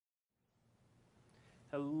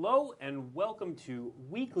Hello and welcome to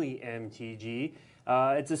Weekly MTG.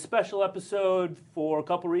 It's a special episode for a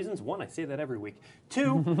couple reasons. One, I say that every week.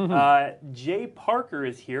 Two, Jay Parker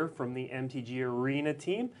is here from the MTG Arena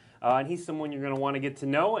team, and he's someone you're going to want to get to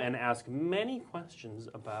know and ask many questions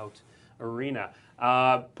about Arena.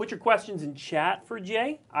 Put your questions in chat for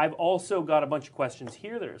Jay. I've also got a bunch of questions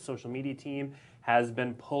here that our social media team has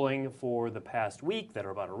been pulling for the past week that are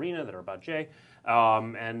about Arena, that are about Jay,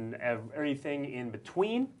 and everything in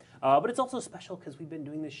between. But it's also special because we've been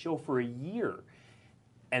doing this show for a year.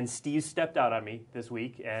 And Steve stepped out on me this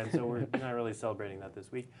week, and so we're not really celebrating that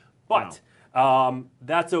this week. But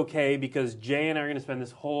that's okay because Jay and I are going to spend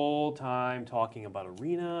this whole time talking about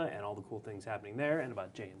Arena and all the cool things happening there and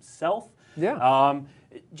about Jay himself. Yeah.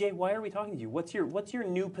 Jay, why are we talking to you? What's your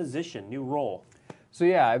new position, new role? So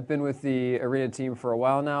yeah, I've been with the Arena team for a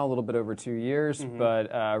while now, a little bit over 2 years, but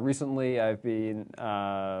recently I've been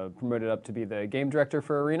promoted up to be the game director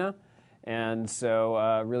for Arena, and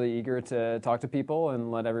so really eager to talk to people and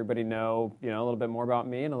let everybody know, a little bit more about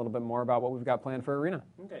me and a little bit more about what we've got planned for Arena.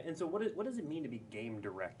 Okay, and so what does it mean to be game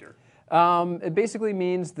director? It basically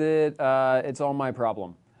means that it's all my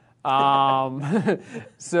problem.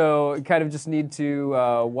 So kind of just need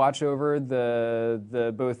to watch over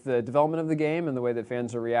both the development of the game and the way that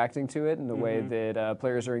fans are reacting to it and the way that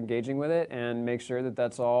players are engaging with it, and make sure that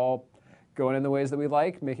that's all going in the ways that we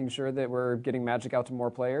like, making sure that we're getting Magic out to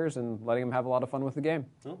more players and letting them have a lot of fun with the game.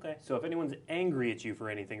 Okay, so if anyone's angry at you for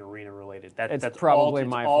anything Arena related, that's probably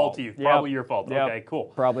my fault. All to you. Yep. Probably your fault. Yep. Okay, cool.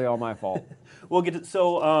 Probably all my fault. We'll get to,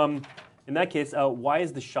 so in that case, why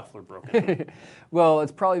is the shuffler broken? Well,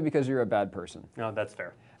 it's probably because you're a bad person. No, that's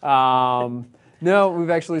fair. No, we've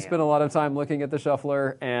actually spent a lot of time looking at the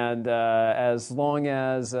shuffler, and as long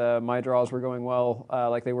as my draws were going well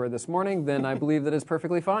like they were this morning, then I believe that it's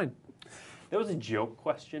perfectly fine. That was a joke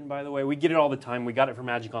question, by the way. We get it all the time. We got it from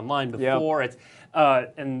Magic Online before.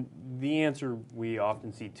 Yep. And the answer we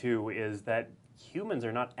often see, too, is that humans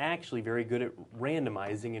are not actually very good at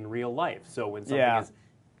randomizing in real life. So when something is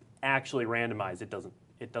actually randomized, it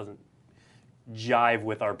doesn't jive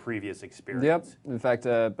with our previous experience. Yep. In fact,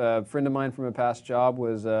 a friend of mine from a past job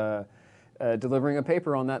was delivering a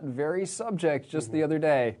paper on that very subject just the other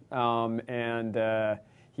day, and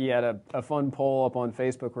he had a fun poll up on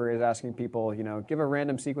Facebook where he was asking people, give a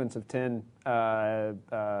random sequence of 10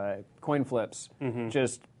 coin flips.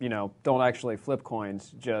 Just, don't actually flip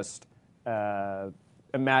coins. Just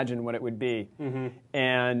imagine what it would be.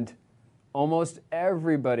 And almost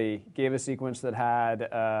everybody gave a sequence that had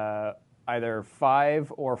either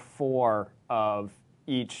 5 or 4 of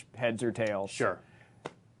each heads or tails. Sure.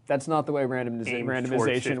 That's not the way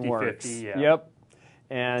randomization works. 50, yeah. Yep.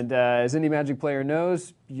 And as any Magic player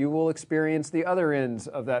knows, you will experience the other ends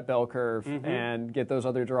of that bell curve and get those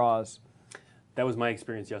other draws. That was my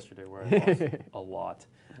experience yesterday, where I lost a lot.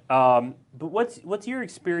 But what's your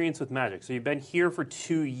experience with Magic? So you've been here for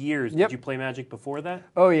 2 years. Yep. Did you play Magic before that?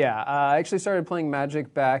 Oh, yeah. I actually started playing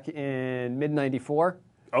Magic back in mid-'94.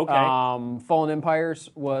 Okay. Fallen Empires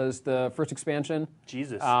was the first expansion.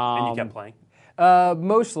 Jesus. And you kept playing?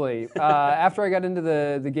 Mostly. After I got into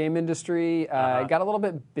the game industry, I got a little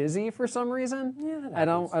bit busy for some reason. Yeah, that I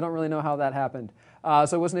don't really know how that happened. So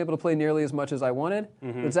I wasn't able to play nearly as much as I wanted.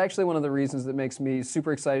 It's actually one of the reasons that makes me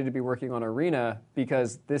super excited to be working on Arena,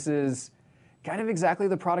 because this is kind of exactly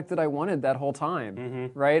the product that I wanted that whole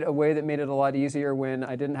time, right? A way that made it a lot easier when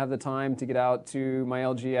I didn't have the time to get out to my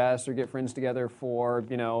LGS or get friends together for,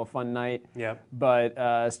 a fun night. Yep.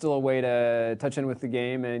 But still a way to touch in with the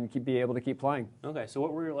game and be able to keep playing. Okay, so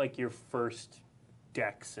what were your first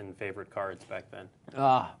decks and favorite cards back then?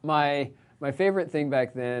 My favorite thing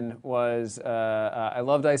back then was I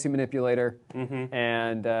loved Icy Manipulator,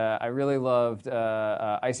 and I really loved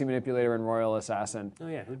Icy Manipulator and Royal Assassin. Oh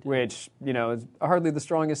yeah, who did? Which is hardly the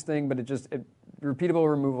strongest thing, but repeatable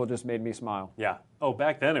removal just made me smile. Yeah. Oh,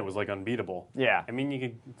 back then it was like unbeatable. Yeah. I mean, you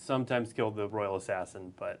could sometimes kill the Royal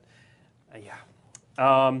Assassin, but yeah.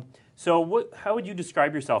 So how would you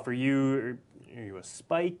describe yourself? Are you a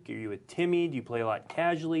Spike? Are you a Timmy? Do you play a lot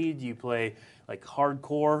casually? Do you play like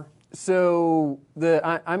hardcore? So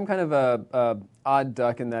I'm kind of a odd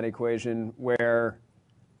duck in that equation where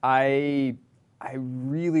I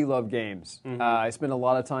really love games. I spend a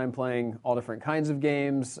lot of time playing all different kinds of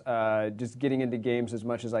games, just getting into games as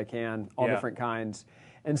much as I can, all different kinds.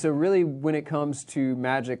 And so really when it comes to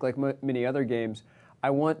Magic, like many other games,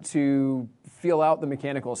 I want to feel out the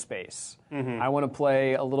mechanical space. I want to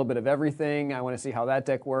play a little bit of everything. I want to see how that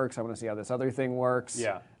deck works. I want to see how this other thing works.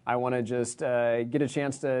 Yeah. I want to just get a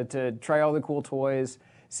chance to try all the cool toys,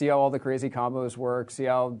 see how all the crazy combos work, see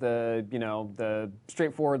how the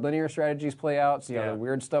straightforward linear strategies play out, see how the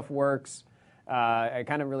weird stuff works. I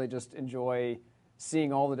kind of really just enjoy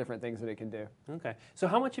seeing all the different things that it can do. Okay. So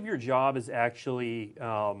how much of your job is actually,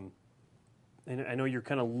 and I know you're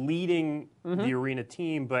kind of leading the Arena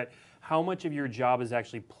team, but how much of your job is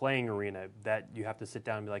actually playing Arena that you have to sit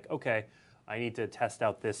down and be like, okay, I need to test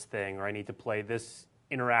out this thing, or I need to play this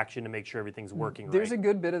interaction to make sure everything's working right? There's a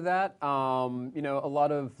good bit of that. A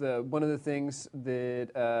lot of one of the things that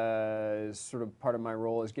is sort of part of my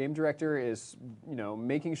role as game director is,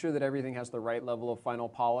 making sure that everything has the right level of final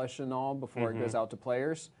polish and all before it goes out to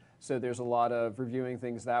players. So there's a lot of reviewing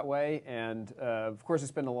things that way, and of course I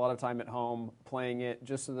spend a lot of time at home playing it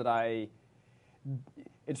just so that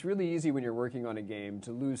it's really easy when you're working on a game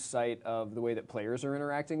to lose sight of the way that players are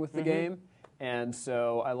interacting with the game. And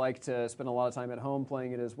so I like to spend a lot of time at home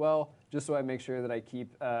playing it as well, just so I make sure that I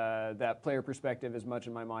keep that player perspective as much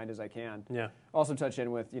in my mind as I can. Yeah. Also touch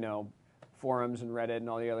in with, forums and Reddit and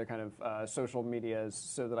all the other kind of social medias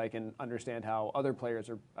so that I can understand how other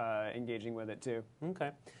players are engaging with it too.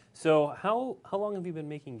 Okay. So how long have you been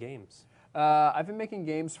making games? I've been making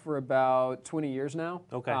games for about 20 years now.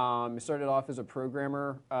 Okay. I started off as a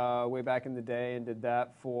programmer way back in the day and did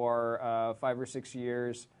that for 5 or 6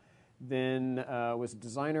 years. Then was a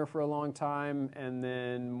designer for a long time, and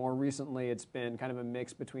then more recently it's been kind of a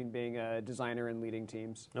mix between being a designer and leading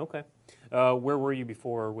teams. Okay. Where were you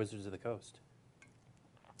before Wizards of the Coast?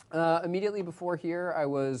 Immediately before here, I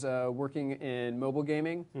was working in mobile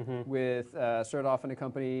gaming with, started off in a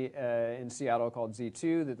company in Seattle called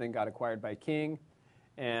Z2 that then got acquired by King.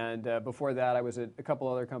 And before that, I was at a couple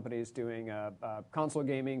other companies doing console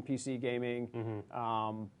gaming, PC gaming,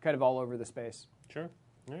 kind of all over the space. Sure.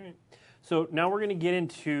 All right. So now we're going to get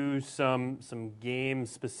into some game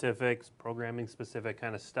specifics, programming specific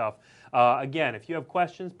kind of stuff. Again, if you have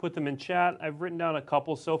questions, put them in chat. I've written down a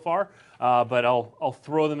couple so far, but I'll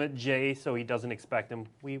throw them at Jay so he doesn't expect them.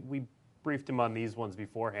 We briefed him on these ones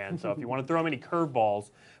beforehand. So if you want to throw him any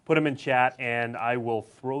curveballs, put them in chat, and I will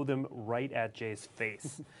throw them right at Jay's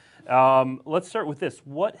face. Let's start with this.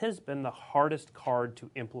 What has been the hardest card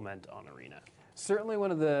to implement on Arena? Certainly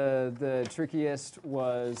one of the trickiest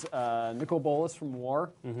was Nicol Bolas from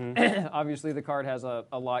War. Obviously the card has a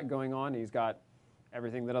lot going on. He's got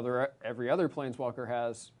everything that every other Planeswalker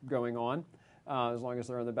has going on, as long as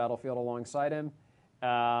they're on the battlefield alongside him,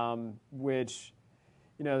 which,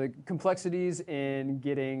 the complexities in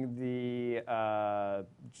getting the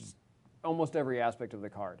just almost every aspect of the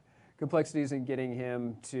card. Complexities in getting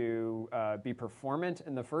him to be performant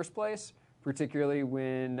in the first place, particularly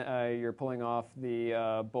when you're pulling off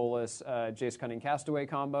the Bolas Jace Cunning Castaway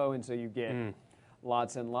combo, and so you get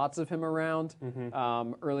lots and lots of him around.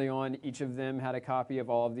 Early on, each of them had a copy of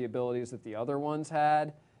all of the abilities that the other ones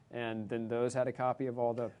had, and then those had a copy of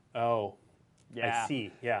all the... Oh, yeah. I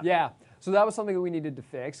see, yeah. Yeah, so that was something that we needed to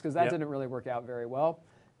fix, because that didn't really work out very well.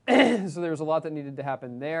 So there was a lot that needed to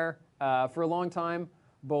happen there. For a long time,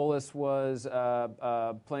 Bolas was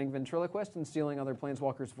playing ventriloquist and stealing other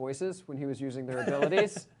Planeswalkers' voices when he was using their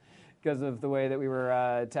abilities because of the way that we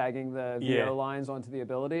were tagging the VO lines onto the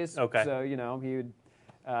abilities. Okay. So, he would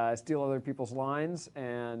steal other people's lines,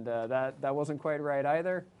 and that wasn't quite right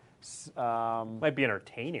either. Might be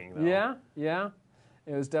entertaining, though. Yeah.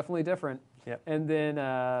 It was definitely different. Yep. And then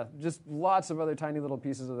just lots of other tiny little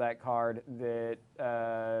pieces of that card that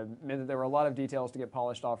meant that there were a lot of details to get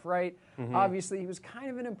polished off right. Obviously, he was kind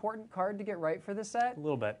of an important card to get right for the set. A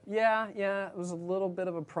little bit. Yeah. It was a little bit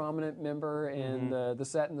of a prominent member in the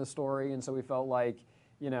set and the story, and so we felt like,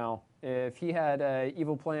 if he had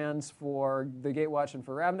evil plans for the Gatewatch and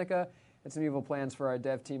for Ravnica, and some evil plans for our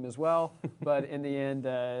dev team as well. But in the end,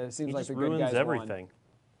 it seems like the good guys ruins everything.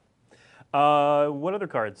 What other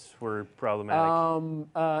cards were problematic?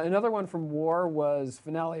 Another one from War was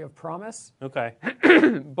Finale of Promise. Okay.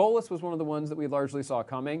 Bolas was one of the ones that we largely saw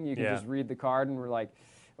coming. You could just read the card and we're like,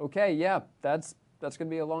 okay, yeah, that's going to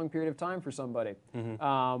be a long period of time for somebody.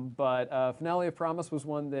 But Finale of Promise was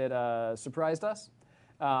one that surprised us.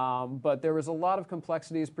 But there was a lot of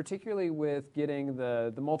complexities, particularly with getting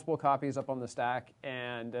the multiple copies up on the stack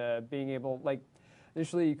and being able,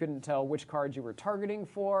 initially you couldn't tell which cards you were targeting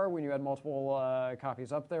for when you had multiple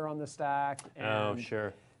copies up there on the stack. And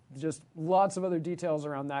sure. Just lots of other details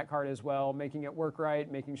around that card as well, making it work right,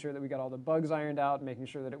 making sure that we got all the bugs ironed out, making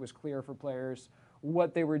sure that it was clear for players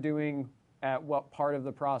what they were doing at what part of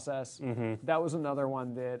the process. That was another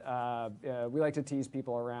one that we like to tease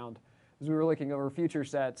people around. As we were looking over future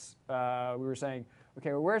sets, we were saying,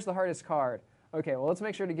 okay, well, where's the hardest card? Okay, well, let's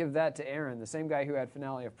make sure to give that to Aaron, the same guy who had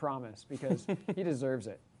Finale of Promise, because he deserves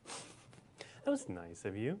it. That was nice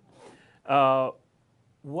of you.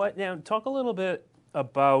 What now? Talk a little bit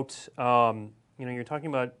about you're talking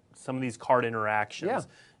about some of these card interactions. Yeah.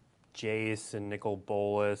 Jace and Nicol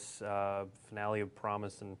Bolas, Finale of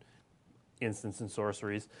Promise, and Instants and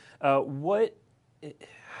Sorceries. How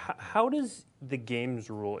does the game's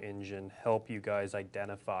rule engine help you guys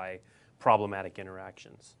identify problematic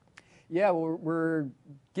interactions? Yeah, well, we're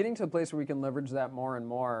getting to a place where we can leverage that more and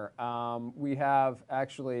more. We have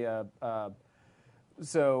actually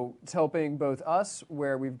so it's helping both us,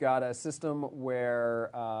 where we've got a system where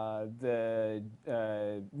the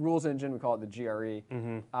rules engine, we call it the GRE,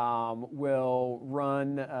 will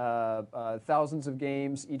run thousands of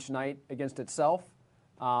games each night against itself,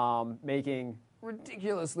 making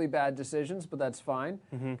ridiculously bad decisions, but that's fine,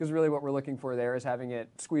 because really what we're looking for there is having it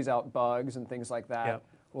squeeze out bugs and things like that. Yep.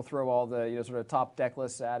 We'll throw all the sort of top deck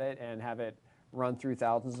lists at it and have it run through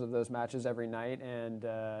thousands of those matches every night, and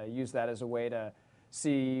use that as a way to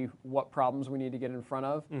see what problems we need to get in front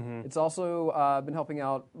of. It's also been helping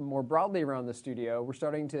out more broadly around the studio. We're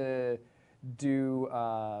starting to do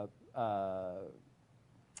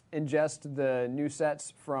ingest the new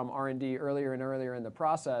sets from R&D earlier and earlier in the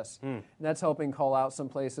process. And that's helping call out some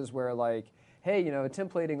places where, like, hey,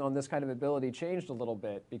 templating on this kind of ability changed a little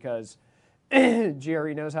bit because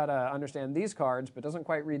GRE knows how to understand these cards but doesn't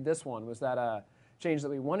quite read this one. Was that a change that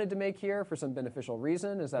we wanted to make here for some beneficial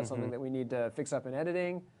reason? Is that something that we need to fix up in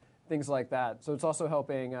editing? Things like that. So it's also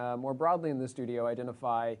helping more broadly in the studio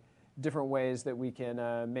identify different ways that we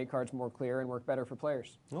can make cards more clear and work better for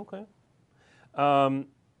players. Okay.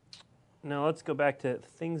 Now let's go back to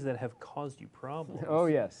things that have caused you problems. Oh,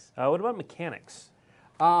 yes. What about mechanics?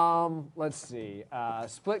 Let's see.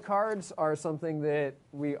 Split cards are something that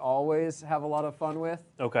we always have a lot of fun with.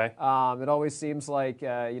 Okay. It always seems like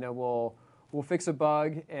we'll fix a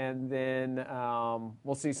bug and then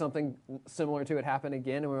we'll see something similar to it happen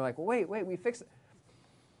again, and we're like, well, wait, we fixed it.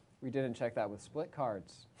 We didn't check that with split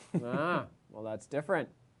cards. Well, that's different.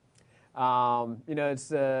 It's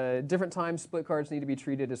different times. Split cards need to be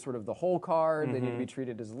treated as sort of the whole card. They need to be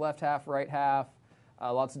treated as left half, right half.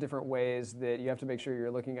 Lots of different ways that you have to make sure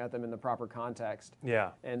you're looking at them in the proper context. Yeah.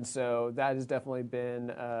 And so that has definitely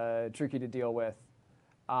been tricky to deal with.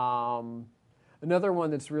 Another one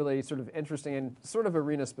that's really sort of interesting and sort of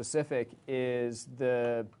arena specific is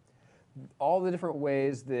all the different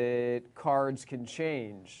ways that cards can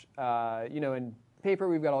change. In paper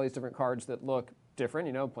we've got all these different cards that look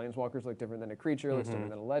different. Planeswalkers look different than a creature, looks different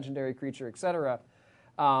than a legendary creature, etc.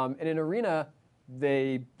 And in arena,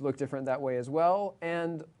 they look different that way as well.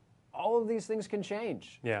 And all of these things can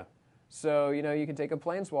change. Yeah. So, you can take a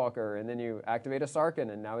Planeswalker and then you activate a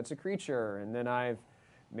Sarkhan and now it's a creature. And then I've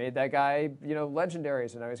made that guy, legendary,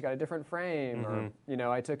 so now he's got a different frame. Or,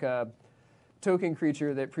 I took a token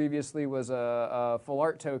creature that previously was a full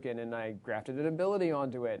art token and I grafted an ability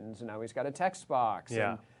onto it. And so now he's got a text box.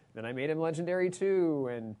 Yeah. And then I made him legendary too.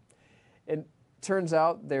 And it turns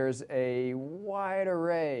out there's a wide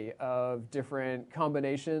array of different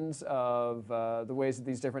combinations of the ways that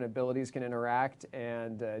these different abilities can interact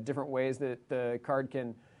and different ways that the card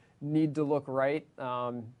can need to look right.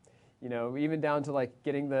 Even down to like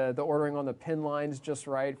getting the ordering on the pin lines just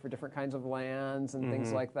right for different kinds of lands and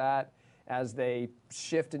things like that as they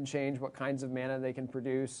shift and change what kinds of mana they can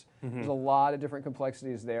produce. There's a lot of different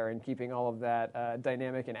complexities there in keeping all of that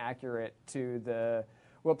dynamic and accurate to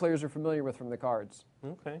what players are familiar with from the cards.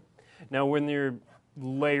 Okay. Now, when you're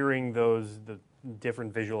layering the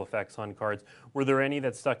different visual effects on cards, were there any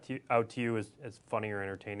that stuck out to you as funny or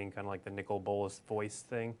entertaining, kind of like the Nicol Bolas voice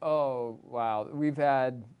thing? Oh, wow.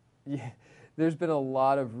 There's been a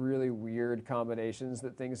lot of really weird combinations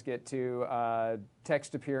that things get to.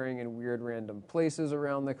 Text appearing in weird random places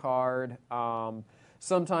around the card.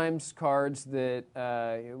 Sometimes cards that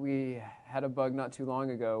we had a bug not too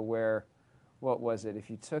long ago where, what was it?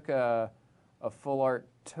 If you took a full art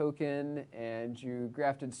token and you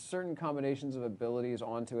grafted certain combinations of abilities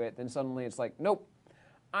onto it, then suddenly it's like, nope,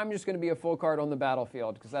 I'm just going to be a full card on the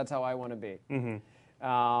battlefield because that's how I want to be.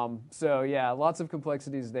 So yeah, lots of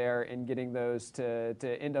complexities there in getting those to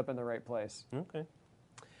end up in the right place. Okay.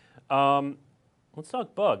 Let's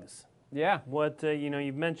talk bugs. Yeah. What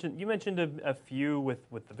you mentioned a few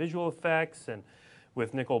with the visual effects and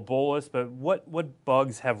with Nicol Bolas, but what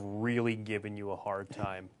bugs have really given you a hard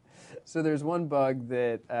time? So there's one bug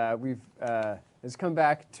that has come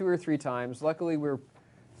back 2 or 3 times. Luckily, we're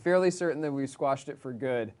fairly certain that we squashed it for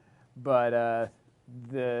good, but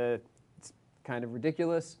it's kind of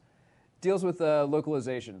ridiculous. Deals with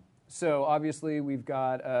localization. So obviously we've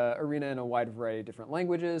got Arena in a wide variety of different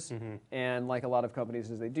languages, and like a lot of companies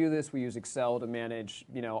as they do this, we use Excel to manage,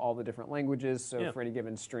 all the different languages. So for any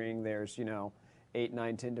given string, there's, 8,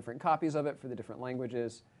 9, 10 different copies of it for the different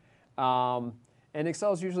languages. And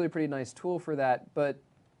Excel is usually a pretty nice tool for that, but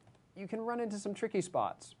you can run into some tricky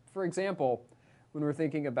spots. For example, when we're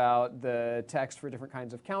thinking about the text for different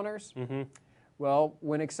kinds of counters, well,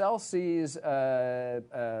 when Excel sees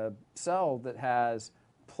a cell that has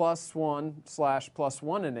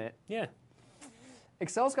 +1/+1 in it,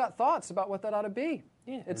 Excel's got thoughts about what that ought to be.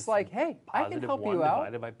 It's like, hey, I can help you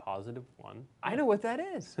out. Divided by +1. I know what that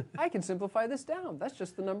is. I can simplify this down. That's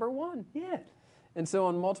just the number 1. Yeah. And so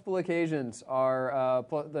on multiple occasions,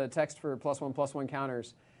 the text for +1/+1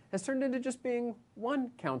 counters has turned into just being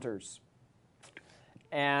 1 counters.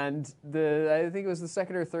 And I think it was the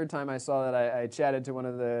second or third time I saw that, I chatted to one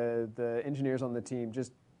of the engineers on the team,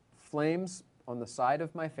 just flames on the side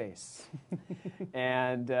of my face.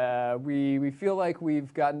 And we feel like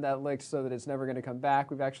we've gotten that licked so that it's never going to come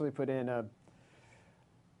back. We've actually put in a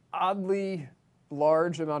oddly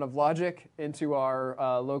large amount of logic into our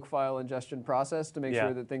loc file ingestion process to make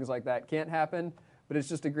sure that things like that can't happen. But it's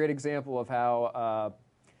just a great example of how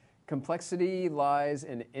complexity lies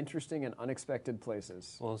in interesting and unexpected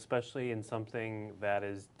places. Well, especially in something that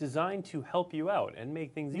is designed to help you out and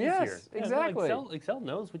make things easier. Yes, exactly. Excel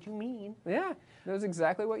knows what you mean. Yeah, knows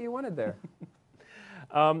exactly what you wanted there.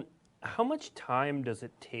 How much time does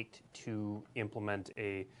it take to implement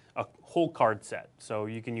a whole card set? So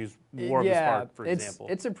you can use War of the Spark, for example.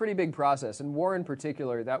 It's a pretty big process. And War in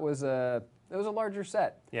particular, that was a larger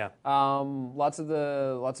set. Yeah. Lots of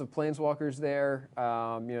planeswalkers there.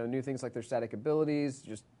 New things like their static abilities,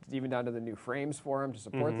 just even down to the new frames for them to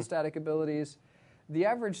support the static abilities. The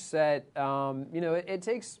average set, it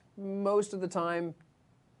takes most of the time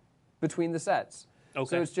between the sets. Okay.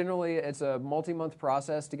 So it's a multi-month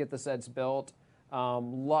process to get the sets built.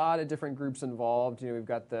 Lot of different groups involved. We've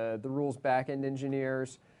got the rules back-end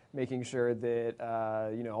engineers, making sure that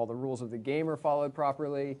all the rules of the game are followed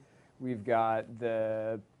properly. We've got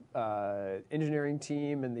the engineering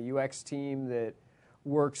team and the UX team that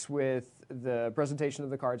works with the presentation of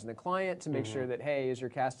the cards in the client to make sure that, hey, as you're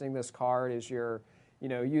casting this card, as you're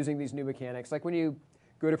using these new mechanics, like when you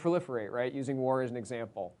go to proliferate, right? Using War as an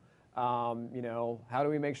example. How do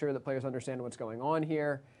we make sure that players understand what's going on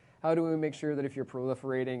here? How do we make sure that if you're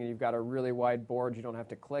proliferating and you've got a really wide board, you don't have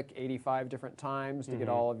to click 85 different times to get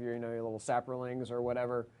all of your your little saprolings or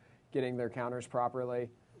whatever, getting their counters properly.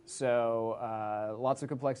 So lots of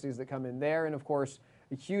complexities that come in there, and of course,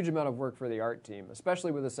 a huge amount of work for the art team,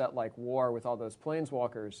 especially with a set like War with all those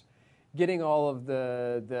planeswalkers. Getting all of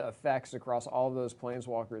the effects across all of those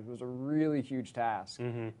planeswalkers was a really huge task,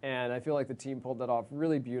 and I feel like the team pulled that off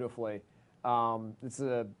really beautifully. It's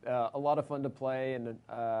a lot of fun to play, and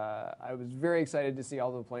I was very excited to see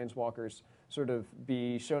all the planeswalkers sort of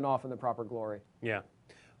be shown off in the proper glory. Yeah.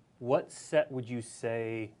 What set would you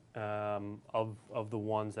say of the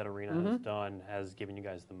ones that Arena has done has given you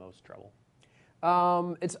guys the most trouble?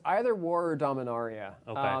 It's either War or Dominaria.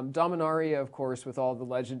 Okay. Dominaria, of course, with all the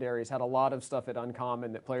legendaries, had a lot of stuff at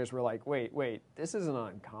Uncommon that players were like, wait, this isn't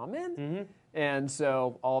Uncommon? And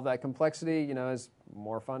so all of that complexity, is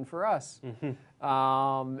more fun for us.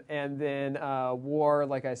 And then War,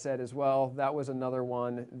 like I said as well, that was another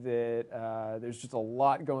one that there's just a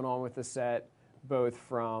lot going on with the set, both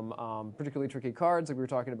from particularly tricky cards, like we were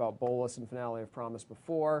talking about Bolas and Finale of Promise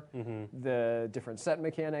before, the different set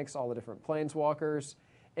mechanics, all the different planeswalkers.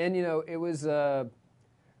 And, it was a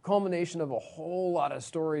culmination of a whole lot of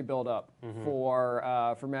story build-up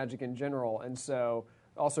for Magic in general. And so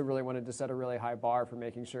also really wanted to set a really high bar for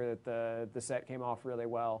making sure that the set came off really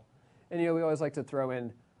well. And, we always like to throw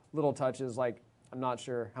in little touches like, I'm not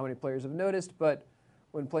sure how many players have noticed, but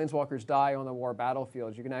when planeswalkers die on the War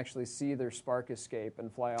battlefield, you can actually see their spark escape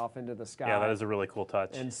and fly off into the sky. Yeah, that is a really cool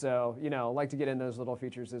touch. And so, like to get in those little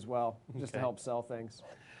features as well, just to help sell things.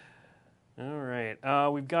 All right.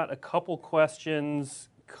 We've got a couple questions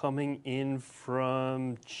coming in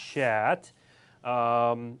from chat.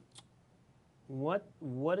 What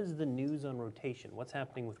is the news on rotation? What's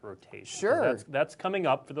happening with rotation? Sure. That's coming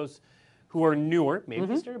up for those who are newer. Maybe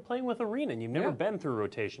you started playing with Arena and you've never been through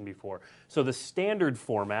rotation before. So the standard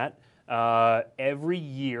format, every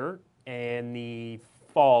year in the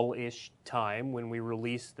fall-ish time when we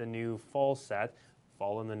release the new fall set,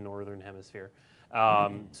 fall in the northern hemisphere.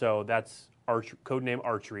 So that's codename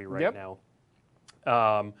Archery right now.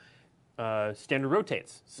 Standard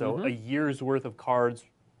rotates. So a year's worth of cards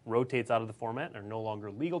rotates out of the format and are no longer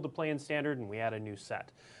legal to play in Standard, and we add a new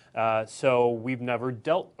set. So we've never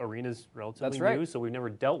dealt, Arena's relatively That's right. new, so we've never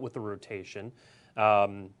dealt with the rotation.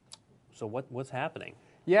 So what's happening?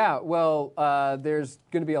 Yeah, well, there's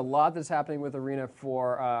going to be a lot that's happening with Arena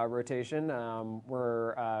for rotation.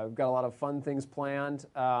 We've got a lot of fun things planned.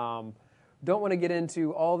 Don't want to get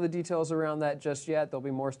into all the details around that just yet. There'll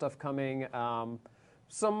be more stuff coming,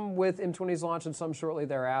 some with M20's launch and some shortly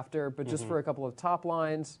thereafter, but just for a couple of top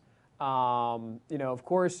lines. Of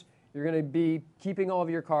course, you're going to be keeping all of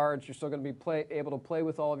your cards. You're still going to be able to play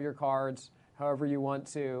with all of your cards however you want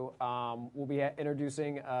to. We'll be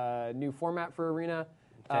introducing a new format for Arena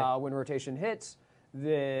when rotation hits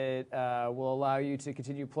that will allow you to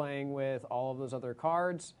continue playing with all of those other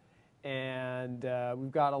cards. And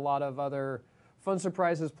we've got a lot of other fun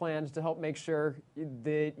surprises planned to help make sure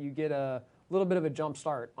that you get a little bit of a jump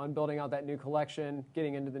start on building out that new collection,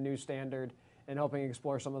 getting into the new standard, and helping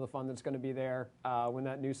explore some of the fun that's going to be there when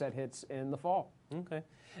that new set hits in the fall. Okay.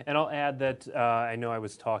 And I'll add that I know I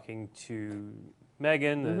was talking to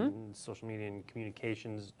Megan, the social media and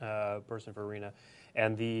communications person for Arena,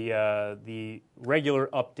 and the regular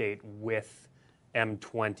update with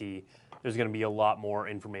M20, there's going to be a lot more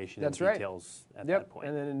information and details at that point.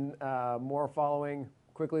 And then more following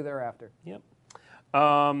quickly thereafter. Yep.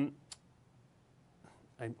 I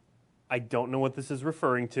don't know what this is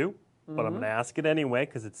referring to, but I'm going to ask it anyway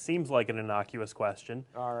because it seems like an innocuous question.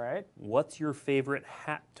 All right. What's your favorite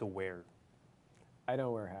hat to wear? I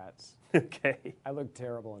don't wear hats. Okay. I look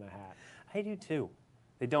terrible in a hat. I do too.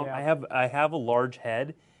 They don't. Yeah. I have a large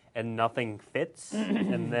head, and nothing fits.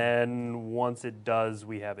 And then once it does,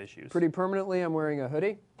 we have issues. Pretty permanently, I'm wearing a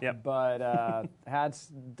hoodie. Yep. But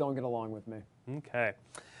hats don't get along with me. Okay.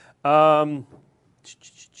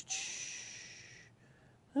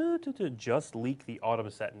 Just leak the autumn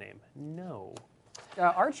set name. No.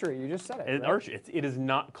 Archery, you just said it. Right? It is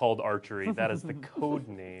not called archery. That is the code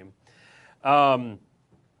name.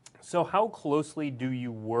 So how closely do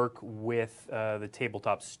you work with the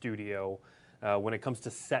Tabletop Studio when it comes to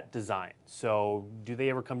set design? So do they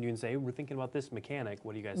ever come to you and say, hey, we're thinking about this mechanic.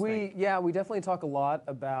 What do you guys think? Yeah, we definitely talk a lot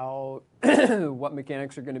about what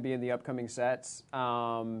mechanics are going to be in the upcoming sets,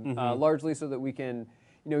 largely so that we can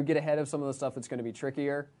get ahead of some of the stuff that's going to be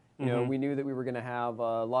trickier. We knew that we were going to have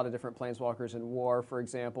a lot of different planeswalkers in War, for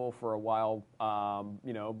example, for a while,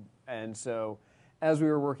 and so as we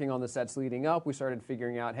were working on the sets leading up, we started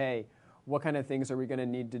figuring out, hey, what kind of things are we going to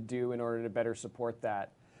need to do in order to better support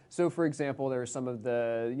that? So, for example, there are some of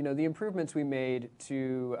the the improvements we made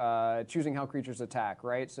to choosing how creatures attack,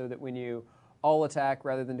 right? So that when you all attack,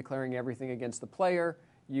 rather than declaring everything against the player,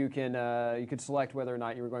 you could select whether or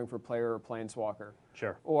not you were going for player or planeswalker.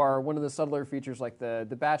 Sure. Or one of the subtler features like the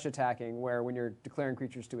batch attacking, where when you're declaring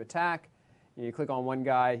creatures to attack, you click on one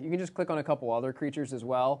guy. You can just click on a couple other creatures as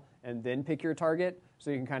well, and then pick your target.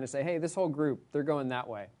 So you can kind of say, hey, this whole group, they're going that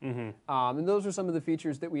way. And those are some of the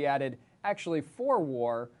features that we added actually for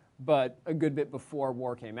War, but a good bit before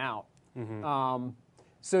War came out.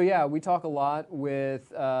 So yeah, we talk a lot with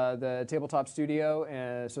the Tabletop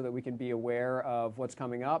Studio so that we can be aware of what's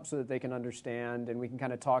coming up, so that they can understand, and we can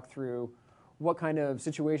kind of talk through what kind of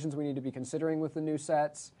situations we need to be considering with the new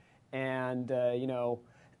sets, and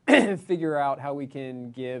figure out how we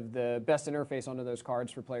can give the best interface onto those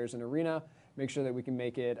cards for players in Arena, make sure that we can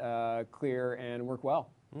make it clear and work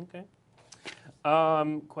well. Okay.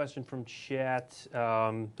 Question from chat.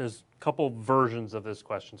 There's a couple versions of this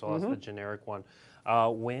question, so I'll ask the generic one.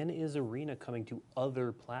 When is Arena coming to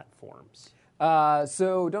other platforms?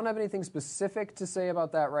 So don't have anything specific to say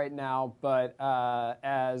about that right now, but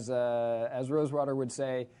as Rosewater would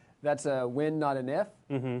say, that's a when, not an if.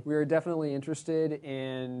 We are definitely interested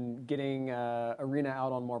in getting Arena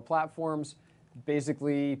out on more platforms.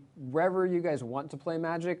 Basically, wherever you guys want to play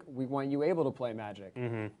Magic, we want you able to play Magic.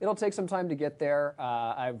 It'll take some time to get there.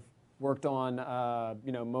 I've worked on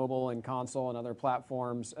mobile and console and other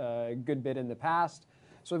platforms a good bit in the past,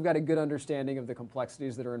 so we've got a good understanding of the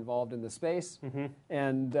complexities that are involved in the space.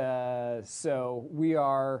 And so we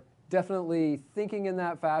are definitely thinking in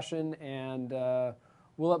that fashion, and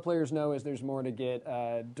we'll let players know as there's more to get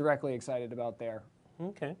directly excited about there.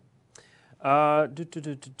 Okay. Let's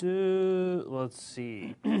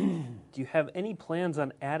see. Do you have any plans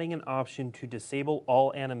on adding an option to disable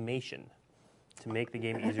all animation to make the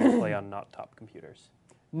game easier to play on not top computers?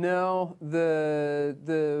 No,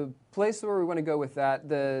 the place where we want to go with that,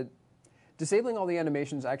 the disabling all the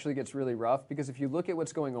animations actually gets really rough, because if you look at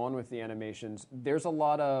what's going on with the animations, there's a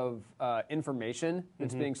lot of information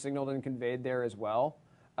that's being signaled and conveyed there as well.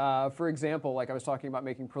 For example, like I was talking about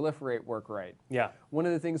making Proliferate work right. Yeah. One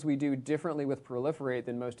of the things we do differently with Proliferate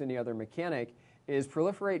than most any other mechanic is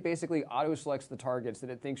Proliferate basically auto-selects the targets that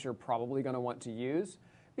it thinks you're probably going to want to use,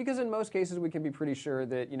 because in most cases we can be pretty sure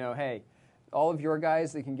that, hey, all of your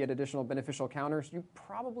guys that can get additional beneficial counters, you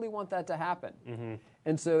probably want that to happen.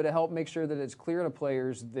 And so to help make sure that it's clear to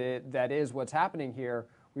players that that is what's happening here,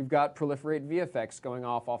 we've got Proliferate VFX going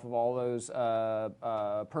off of all those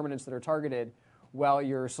permanents that are targeted while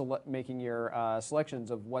you're making your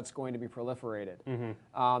selections of what's going to be proliferated.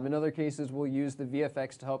 In other cases, we'll use the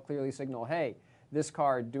VFX to help clearly signal, hey, this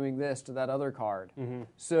card doing this to that other card.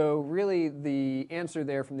 So really the answer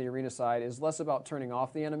there from the Arena side is less about turning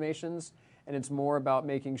off the animations, and it's more about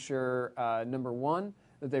making sure, number one,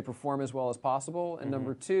 that they perform as well as possible, and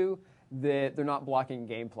number two, that they're not blocking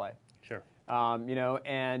gameplay. Sure.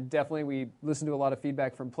 And definitely we listen to a lot of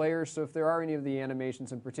feedback from players, so if there are any of the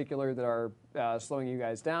animations in particular that are slowing you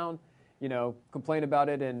guys down, complain about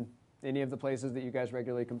it in any of the places that you guys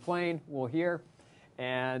regularly complain. We'll hear,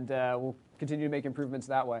 and we'll continue to make improvements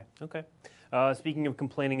that way. Okay. Speaking of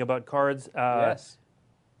complaining about cards, yes.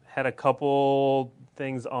 Had a couple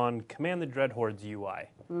things on Command the Dreadhorde's UI.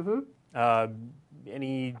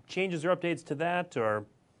 Any changes or updates to that, or?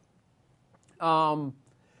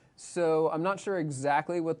 So I'm not sure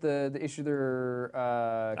exactly what the issue they're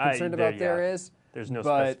concerned about there is. There's no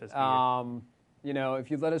specificity.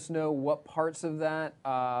 If you let us know what parts of that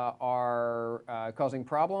are causing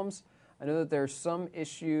problems, I know that there's some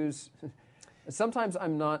issues. Sometimes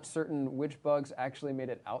I'm not certain which bugs actually made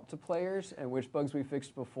it out to players and which bugs we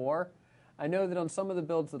fixed before. I know that on some of the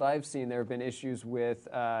builds that I've seen, there have been issues with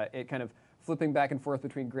it kind of flipping back and forth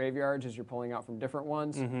between graveyards as you're pulling out from different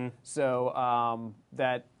ones. So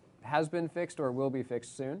that has been fixed or will be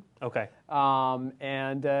fixed soon. Okay.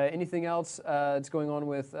 And anything else that's going on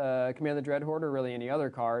with Command the Dreadhorde or really any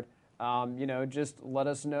other card, just let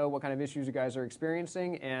us know what kind of issues you guys are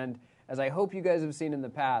experiencing. And as I hope you guys have seen in the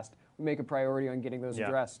past, we make a priority on getting those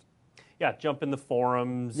addressed. Yeah, jump in the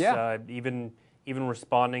forums. Yeah. Even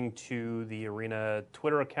responding to the Arena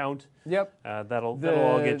Twitter account. Yep. That'll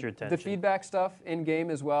all get your attention. The feedback stuff in game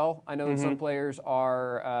as well. I know that some players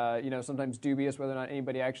are sometimes dubious whether or not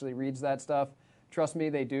anybody actually reads that stuff. Trust me,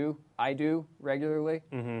 they do. I do regularly.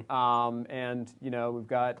 And we've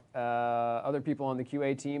got other people on the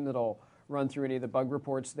QA team that'll run through any of the bug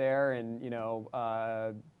reports there and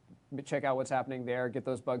check out what's happening there, get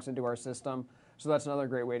those bugs into our system. So that's another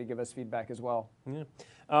great way to give us feedback as well. Yeah.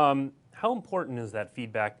 How important is that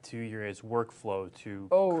feedback to your guys' workflow to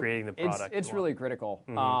creating the product? It's really critical,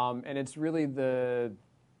 and it's really one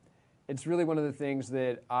of the things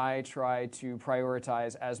that I try to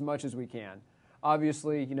prioritize as much as we can.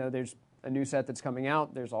 Obviously, there's a new set that's coming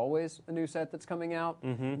out. There's always a new set that's coming out,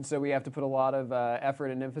 and so we have to put a lot of effort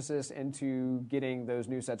and emphasis into getting those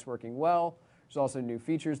new sets working well. There's also new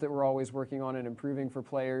features that we're always working on and improving for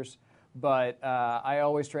players. But I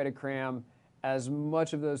always try to cram as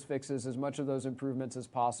much of those fixes, as much of those improvements as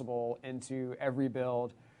possible into every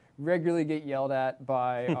build. Regularly get yelled at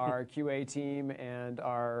by our QA team and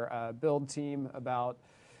our build team about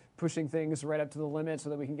pushing things right up to the limit so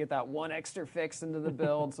that we can get that one extra fix into the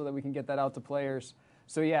build so that we can get that out to players.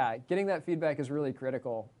 So yeah, getting that feedback is really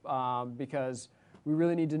critical because we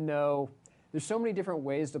really need to know. There's so many different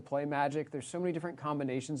ways to play Magic. There's so many different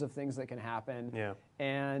combinations of things that can happen. Yeah.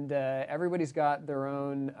 And everybody's got their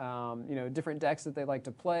own, different decks that they like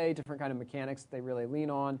to play, different kind of mechanics that they really lean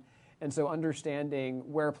on. And so understanding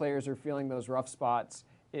where players are feeling those rough spots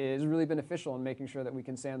is really beneficial in making sure that we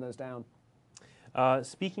can sand those down.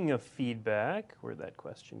 Speaking of feedback, where'd that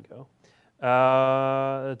question go?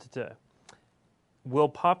 Will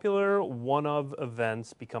popular one-of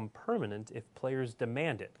events become permanent if players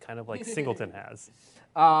demand it, kind of like Singleton has?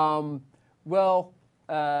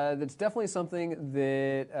 That's definitely something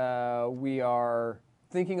that we are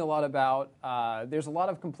thinking a lot about. There's a lot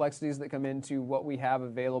of complexities that come into what we have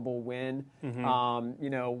available when.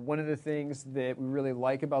 One of the things that we really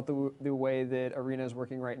like about the way that Arena is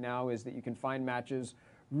working right now is that you can find matches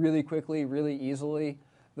really quickly, really easily.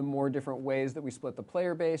 The more different ways that we split the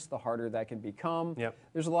player base, the harder that can become. Yep.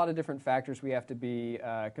 There's a lot of different factors we have to be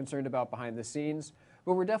concerned about behind the scenes,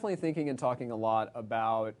 but we're definitely thinking and talking a lot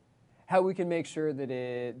about how we can make sure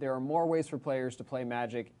that there are more ways for players to play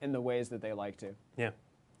Magic in the ways that they like to. Yeah.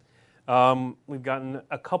 We've gotten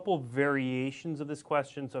a couple variations of this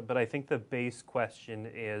question, but I think the base question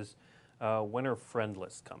is, when are friend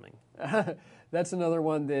lists coming? That's another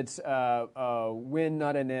one that's a win,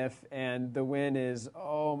 not an if, and the win is,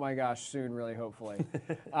 oh my gosh, soon, really, hopefully.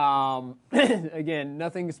 Again,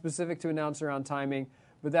 nothing specific to announce around timing,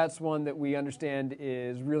 but that's one that we understand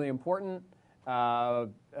is really important, A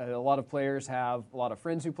lot of players have a lot of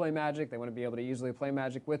friends who play Magic. They want to be able to easily play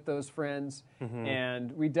Magic with those friends,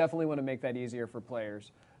 and we definitely want to make that easier for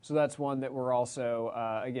players. So that's one that we're also,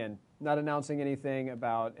 again, not announcing anything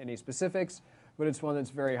about any specifics, but it's one that's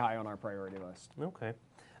very high on our priority list. Okay.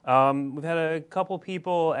 We've had a couple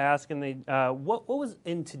people asking, what was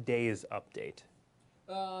in today's update?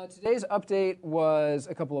 Today's update was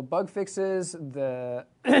a couple of bug fixes. There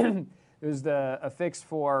was a fix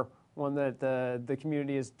for one that the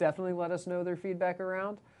community has definitely let us know their feedback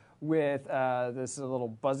around, with this little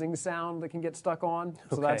buzzing sound that can get stuck on.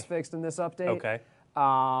 So that's fixed in this update. Okay.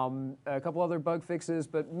 A couple other bug fixes,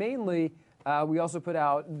 but mainly we also put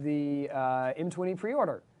out the M20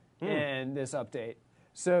 pre-order in this update.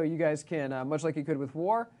 So you guys can, much like you could with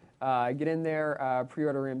War, get in there,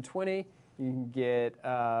 pre-order M20. You can get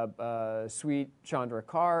a sweet Chandra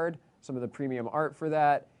card, some of the premium art for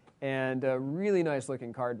that, and a really nice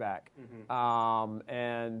looking card back.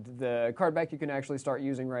 And the card back you can actually start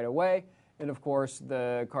using right away. And of course,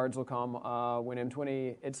 the cards will come when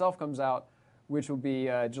M20 itself comes out, which will be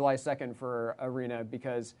July 2nd for Arena,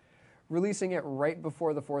 because releasing it right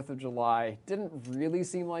before the 4th of July didn't really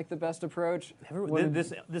seem like the best approach.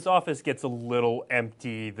 This office gets a little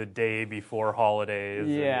empty the day before holidays.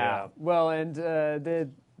 Yeah. Well, and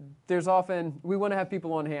there's often, we want to have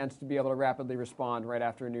people on hand to be able to rapidly respond right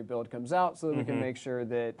after a new build comes out, so that we can make sure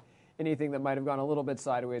that anything that might have gone a little bit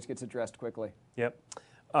sideways gets addressed quickly. Yep.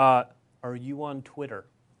 Are you on Twitter?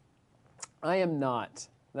 I am not.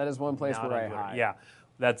 That is one place where I hide. Yeah,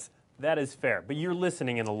 that is fair. But you're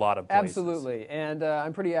listening in a lot of places. Absolutely. And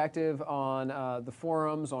I'm pretty active on the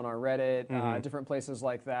forums, on our Reddit, different places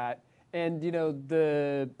like that. And, you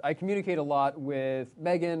know, I communicate a lot with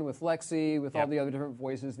Megan, with Lexi, with all the other different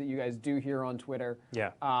voices that you guys do here on Twitter.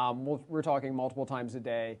 Yeah. We're talking multiple times a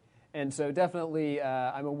day. And so definitely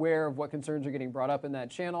I'm aware of what concerns are getting brought up in that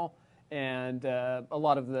channel. And a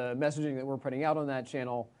lot of the messaging that we're putting out on that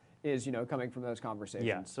channel is, you know, coming from those conversations.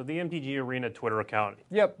 Yeah, so the MTG Arena Twitter account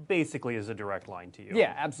basically is a direct line to you.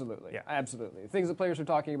 Yeah, absolutely. Yeah. Absolutely. Things that players are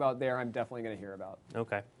talking about there, I'm definitely going to hear about.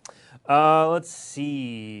 Okay. Let's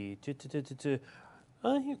see. This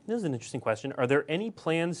is an interesting question. Are there any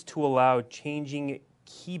plans to allow changing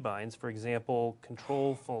keybinds, for example,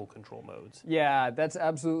 full control modes? Yeah, that's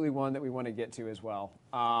absolutely one that we want to get to as well.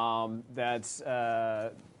 That's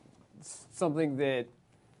something that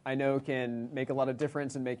I know can make a lot of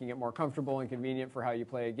difference in making it more comfortable and convenient for how you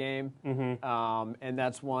play a game. And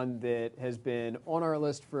that's one that has been on our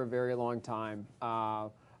list for a very long time.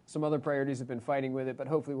 Some other priorities have been fighting with it, but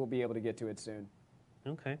hopefully we'll be able to get to it soon.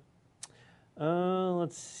 Okay.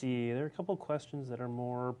 Let's see. There are a couple questions that are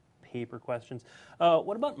more paper questions.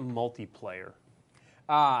 What about multiplayer?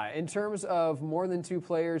 In terms of more than 2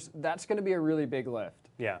 players, that's going to be a really big lift.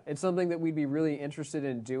 Yeah. It's something that we'd be really interested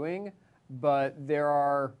in doing, but there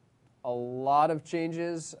are a lot of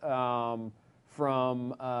changes from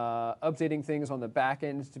updating things on the back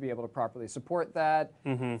end to be able to properly support that,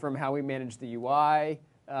 from how we manage the UI.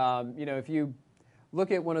 You know, if you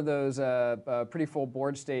look at one of those pretty full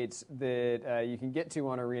board states that you can get to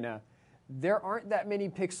on Arena, there aren't that many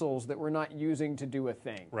pixels that we're not using to do a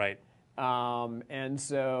thing. Right. And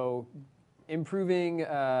so improving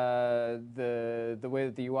the way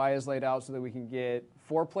that the UI is laid out so that we can get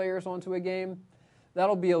 4 players onto a game,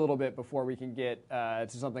 that'll be a little bit before we can get to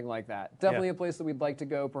something like that. Definitely a place that we'd like to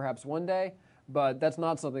go perhaps one day, but that's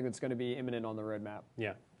not something that's going to be imminent on the roadmap.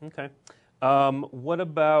 Yeah. Okay. What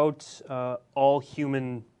about all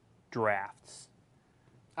human drafts?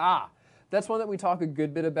 That's one that we talk a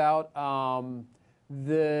good bit about.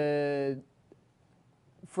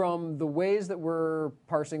 From the ways that we're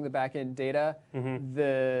parsing the back-end data,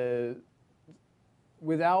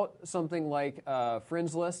 without something like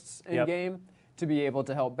friends lists in-game to be able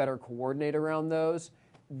to help better coordinate around those,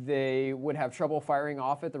 they would have trouble firing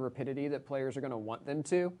off at the rapidity that players are going to want them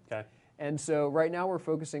to. Okay. And so right now we're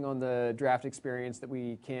focusing on the draft experience that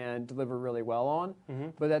we can deliver really well on,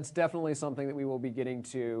 but that's definitely something that we will be getting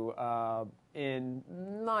to in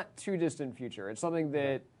not too distant future. It's something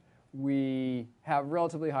that we have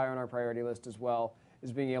relatively high on our priority list as well,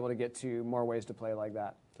 is being able to get to more ways to play like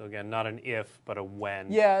that. So again, not an if, but a when.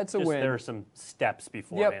 Yeah, it's a when. There are some steps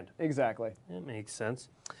beforehand. Yep, exactly. That makes sense.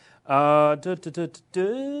 That,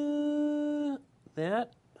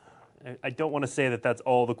 I don't want to say that that's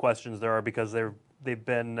all the questions there are, because they've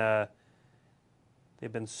been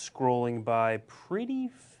scrolling by pretty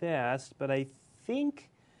fast, but I think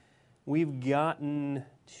we've gotten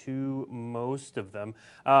to most of them.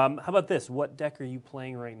 How about this? What deck are you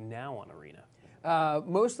playing right now on Arena?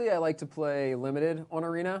 Mostly I like to play Limited on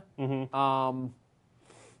Arena.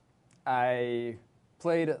 I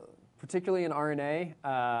played particularly in RNA.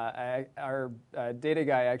 Our data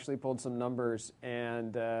guy actually pulled some numbers,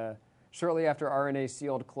 and shortly after RNA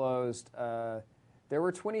Sealed closed, there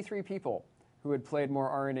were 23 people who had played more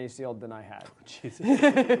RNA Sealed than I had. Jesus.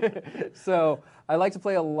 So I like to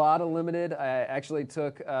play a lot of Limited. I actually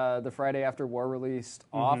took the Friday after War released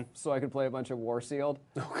off so I could play a bunch of War Sealed,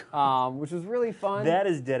 which was really fun. That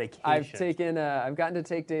is dedication. I've gotten to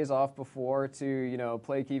take days off before to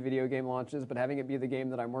play key video game launches, but having it be the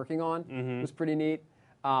game that I'm working on was pretty neat.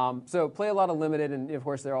 So play a lot of Limited, and of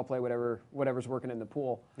course, there I'll play whatever's working in the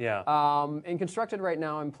pool. Yeah. In Constructed right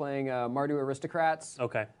now, I'm playing Mardu Aristocrats.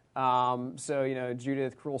 Okay. So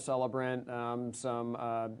Judith, Cruel Celebrant, some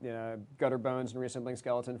Gutter Bones and Reassembling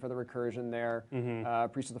Skeleton for the recursion there,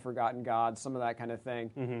 Priest of the Forgotten Gods, some of that kind of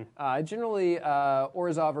thing. Generally,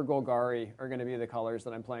 Orzhov or Golgari are going to be the colors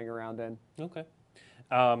that I'm playing around in. Okay.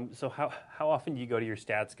 So how often do you go to your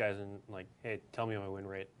stats guys and like, hey, tell me my win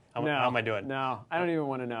rate? How am I doing? No, I don't even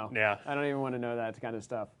want to know. Yeah. I don't even want to know that kind of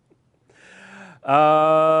stuff.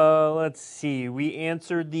 Let's see. We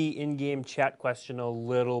answered the in-game chat question a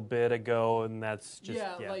little bit ago, and that's just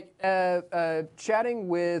chatting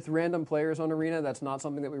with random players on Arena. That's not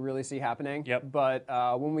something that we really see happening. Yep. But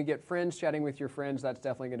when we get friends, chatting with your friends, that's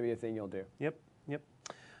definitely going to be a thing you'll do. Yep.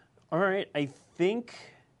 All right. I think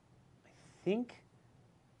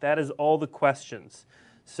that is all the questions.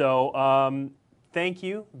 So thank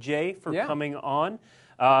you, Jay, for coming on.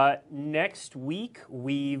 Next week,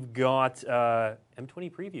 we've got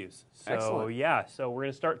M20 previews. So, excellent. So we're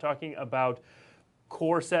going to start talking about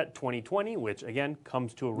Core Set 2020, which, again,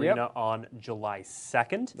 comes to Arena on July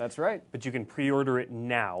 2nd. That's right. But you can pre-order it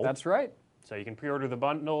now. That's right. So you can pre-order the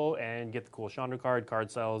bundle and get the cool Chandra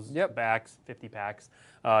card cells, backs, 50 packs.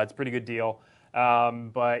 It's a pretty good deal.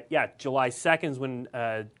 But, yeah, July 2nd is when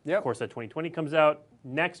Core Set 2020 comes out.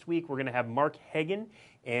 Next week, we're going to have Mark Hagen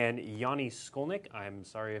and Yanni Skolnick. I'm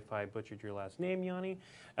sorry if I butchered your last name, Yanni,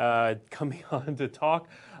 coming on to talk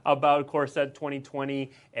about Core Set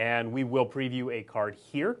 2020, and we will preview a card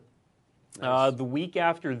here. Nice. The week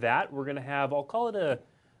after that, we're going to have, I'll call it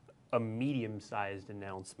a medium-sized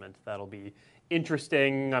announcement. That'll be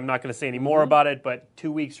interesting. I'm not going to say any more about it, but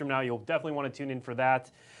 2 weeks from now, you'll definitely want to tune in for that.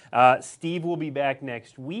 Steve will be back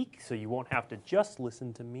next week, so you won't have to just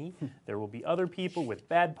listen to me. There will be other people with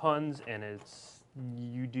bad puns, and it's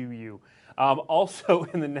you do you. Also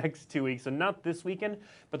in the next 2 weeks, so not this weekend,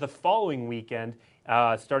 but the following weekend,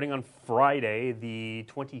 starting on Friday, the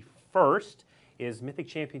 21st, is Mythic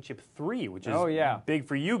Championship 3, which is big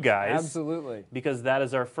for you guys. Absolutely. Because that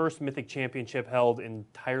is our first Mythic Championship held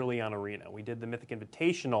entirely on Arena. We did the Mythic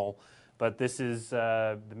Invitational, but this is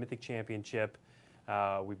the Mythic Championship.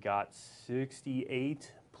 We've got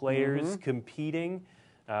 68 players competing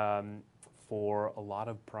for a lot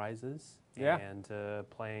of prizes and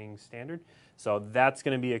playing Standard. So that's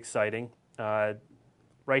going to be exciting.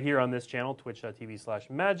 Right here on this channel,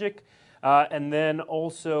 twitch.tv/magic. And then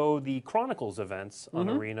also the Chronicles events on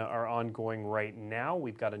Arena are ongoing right now.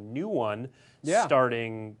 We've got a new one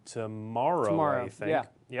starting tomorrow, I think.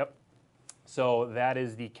 Yep. So that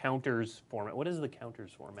is the Counters format. What is the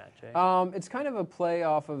Counters format, Jay? It's kind of a play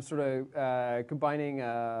off of sort of combining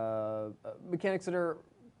mechanics that are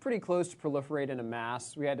pretty close to Proliferate and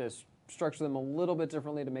Amass. We had to structure them a little bit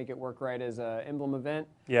differently to make it work right as an emblem event.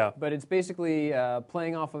 Yeah. But it's basically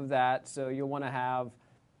playing off of that, so you'll want to have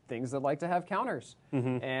things that like to have counters.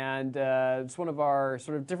 And it's one of our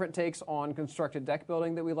sort of different takes on constructed deck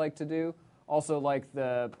building that we like to do. Also like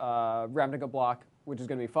the Ravnica block, which is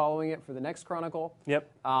going to be following it for the next Chronicle.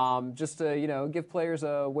 Yep. Just to give players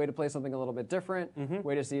a way to play something a little bit different,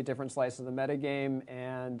 way to see a different slice of the metagame,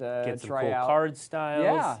 and get some try cool out card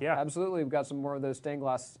styles. Yeah, absolutely. We've got some more of those stained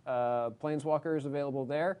glass planeswalkers available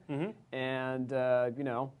there, and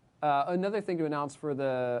another thing to announce for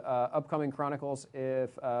the upcoming Chronicles,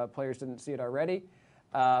 if players didn't see it already,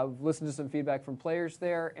 I've listened to some feedback from players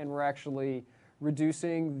there, and we're actually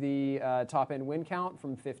reducing the top-end win count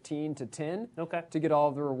from 15 to 10 to get all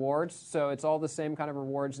of the rewards. So it's all the same kind of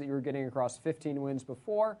rewards that you were getting across 15 wins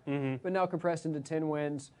before, but now compressed into 10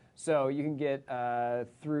 wins. So you can get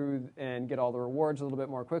through and get all the rewards a little bit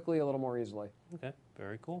more quickly, a little more easily. Okay,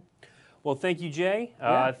 very cool. Well, thank you, Jay.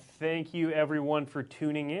 Thank you, everyone, for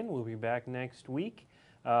tuning in. We'll be back next week.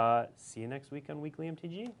 See you next week on Weekly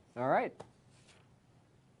MTG. All right.